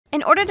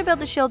In order to build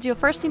the shield, you'll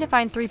first need to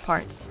find 3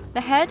 parts: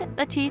 the head,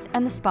 the teeth,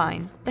 and the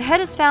spine. The head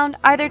is found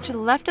either to the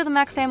left of the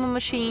max ammo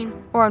machine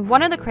or on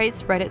one of the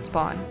crates right at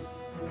spawn.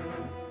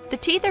 The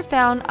teeth are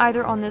found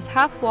either on this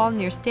half wall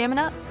near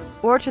stamina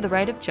or to the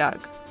right of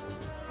Jug.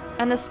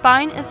 And the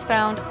spine is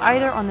found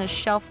either on this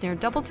shelf near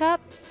double tap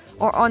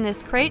or on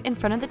this crate in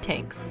front of the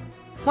tanks.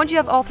 Once you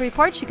have all 3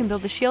 parts, you can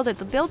build the shield at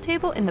the build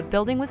table in the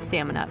building with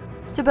stamina.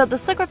 To build the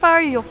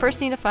Sliquifier, you'll first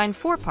need to find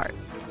 4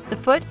 parts: the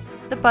foot,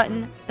 the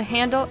button, the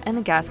handle, and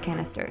the gas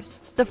canisters.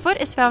 The foot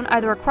is found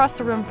either across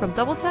the room from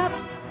double tap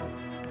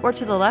or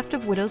to the left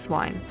of Widow's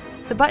Wine.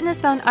 The button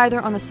is found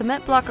either on the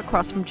cement block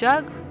across from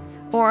Jug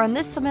or on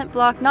this cement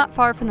block not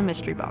far from the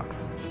mystery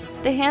box.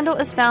 The handle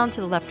is found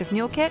to the left of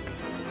Mule Kick,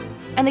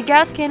 and the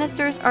gas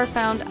canisters are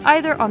found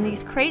either on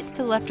these crates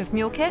to the left of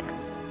Mule Kick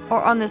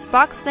or on this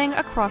box thing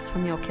across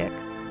from Mule Kick.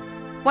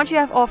 Once you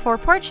have all 4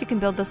 parts, you can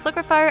build the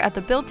Sliquifier at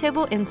the build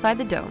table inside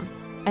the dome.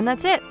 And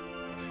that's it!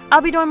 I'll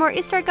be doing more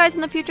Easter egg guides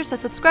in the future, so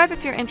subscribe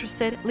if you're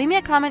interested, leave me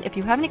a comment if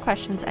you have any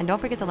questions, and don't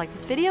forget to like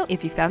this video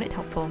if you found it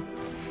helpful.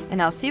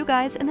 And I'll see you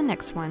guys in the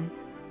next one.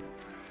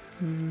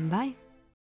 Bye!